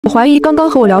我怀疑刚刚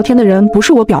和我聊天的人不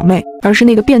是我表妹，而是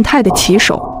那个变态的骑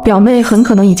手。表妹很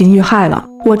可能已经遇害了。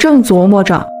我正琢磨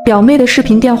着，表妹的视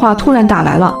频电话突然打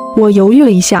来了，我犹豫了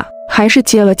一下，还是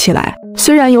接了起来。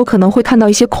虽然有可能会看到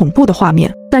一些恐怖的画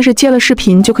面，但是接了视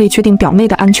频就可以确定表妹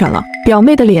的安全了。表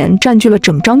妹的脸占据了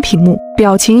整张屏幕，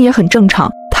表情也很正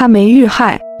常，她没遇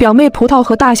害。表妹葡萄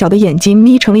核大小的眼睛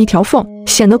眯成了一条缝，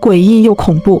显得诡异又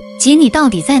恐怖。姐，你到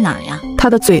底在哪儿呀？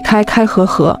她的嘴开开合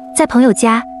合。在朋友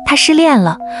家，他失恋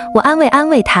了，我安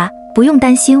慰他，不用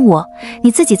担心我，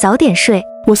你自己早点睡。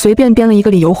我随便编了一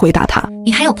个理由回答他。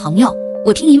你还有朋友？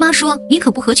我听姨妈说你可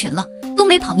不合群了，都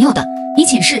没朋友的。你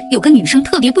寝室有个女生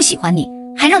特别不喜欢你，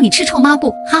还让你吃臭抹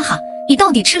布，哈哈，你到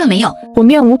底吃了没有？我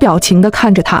面无表情地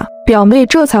看着他，表妹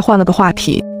这才换了个话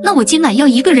题。那我今晚要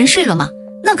一个人睡了吗？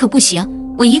那可不行，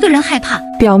我一个人害怕。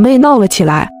表妹闹了起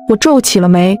来，我皱起了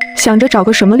眉，想着找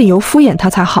个什么理由敷衍她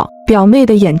才好。表妹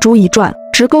的眼珠一转，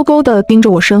直勾勾地盯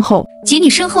着我身后。姐，你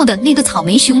身后的那个草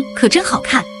莓熊可真好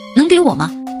看，能给我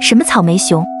吗？什么草莓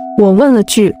熊？我问了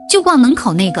句。就挂门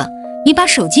口那个，你把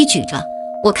手机举着，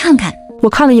我看看。我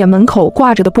看了眼门口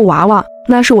挂着的布娃娃，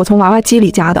那是我从娃娃机里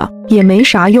夹的，也没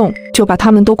啥用，就把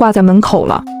它们都挂在门口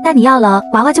了。那你要了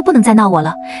娃娃就不能再闹我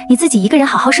了，你自己一个人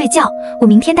好好睡觉，我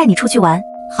明天带你出去玩。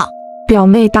好。表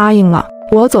妹答应了。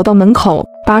我走到门口，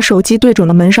把手机对准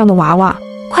了门上的娃娃。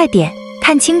快点，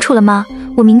看清楚了吗？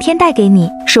我明天带给你。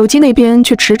手机那边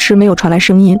却迟迟没有传来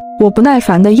声音，我不耐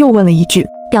烦地又问了一句：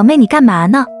表妹，你干嘛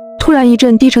呢？突然一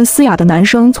阵低沉嘶哑的男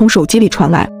声从手机里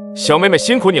传来：小妹妹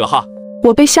辛苦你了哈。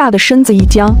我被吓得身子一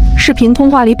僵，视频通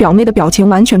话里表妹的表情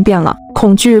完全变了，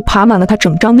恐惧爬满了她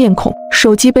整张面孔。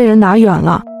手机被人拿远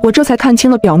了，我这才看清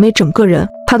了表妹整个人，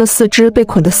她的四肢被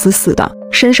捆得死死的，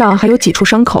身上还有几处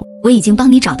伤口。我已经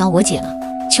帮你找到我姐了，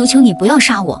求求你不要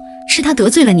杀我，是她得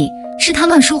罪了你，是她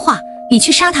乱说话，你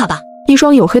去杀她吧。一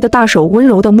双黝黑的大手温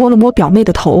柔地摸了摸表妹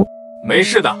的头。没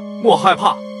事的，莫害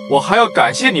怕，我还要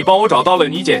感谢你帮我找到了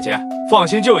你姐姐，放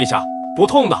心救一下，不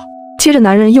痛的。接着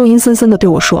男人又阴森森地对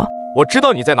我说：我知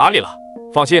道你在哪里了，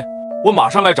放心，我马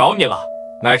上来找你了。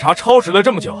奶茶超时了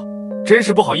这么久，真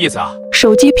是不好意思啊。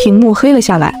手机屏幕黑了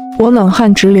下来，我冷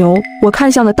汗直流。我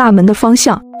看向了大门的方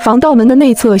向，防盗门的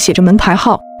内侧写着门牌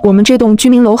号。我们这栋居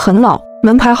民楼很老，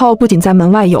门牌号不仅在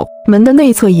门外有，门的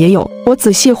内侧也有。我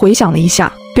仔细回想了一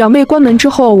下，表妹关门之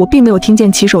后，我并没有听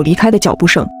见骑手离开的脚步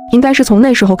声，应该是从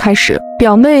那时候开始，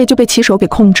表妹就被骑手给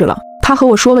控制了。他和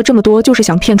我说了这么多，就是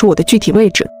想骗出我的具体位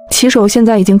置。骑手现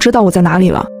在已经知道我在哪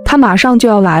里了，他马上就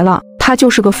要来了。他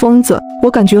就是个疯子，我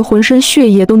感觉浑身血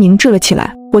液都凝滞了起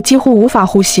来，我几乎无法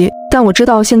呼吸。但我知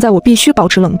道现在我必须保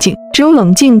持冷静，只有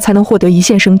冷静才能获得一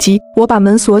线生机。我把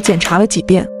门锁检查了几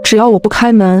遍，只要我不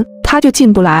开门，他就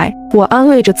进不来。我安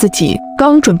慰着自己，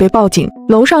刚准备报警，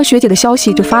楼上学姐的消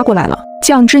息就发过来了：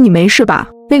酱汁，你没事吧？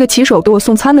那个骑手给我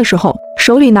送餐的时候，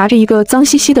手里拿着一个脏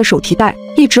兮兮的手提袋，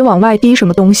一直往外滴什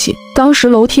么东西。当时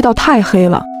楼梯道太黑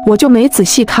了，我就没仔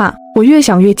细看。我越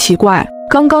想越奇怪，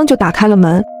刚刚就打开了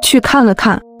门去看了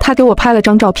看，他给我拍了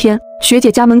张照片，学姐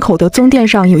家门口的棕垫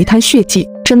上有一滩血迹，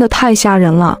真的太吓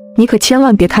人了。你可千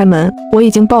万别开门，我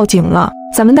已经报警了，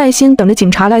咱们耐心等着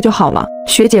警察来就好了。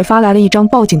学姐发来了一张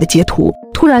报警的截图。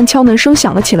突然敲门声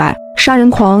响了起来，杀人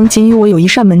狂仅与我有一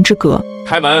扇门之隔。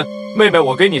开门，妹妹，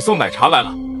我给你送奶茶来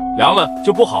了，凉了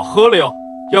就不好喝了哟，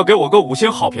要给我个5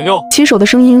星好评哟。骑手的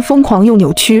声音疯狂又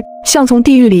扭曲，像从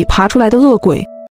地狱里爬出来的恶鬼。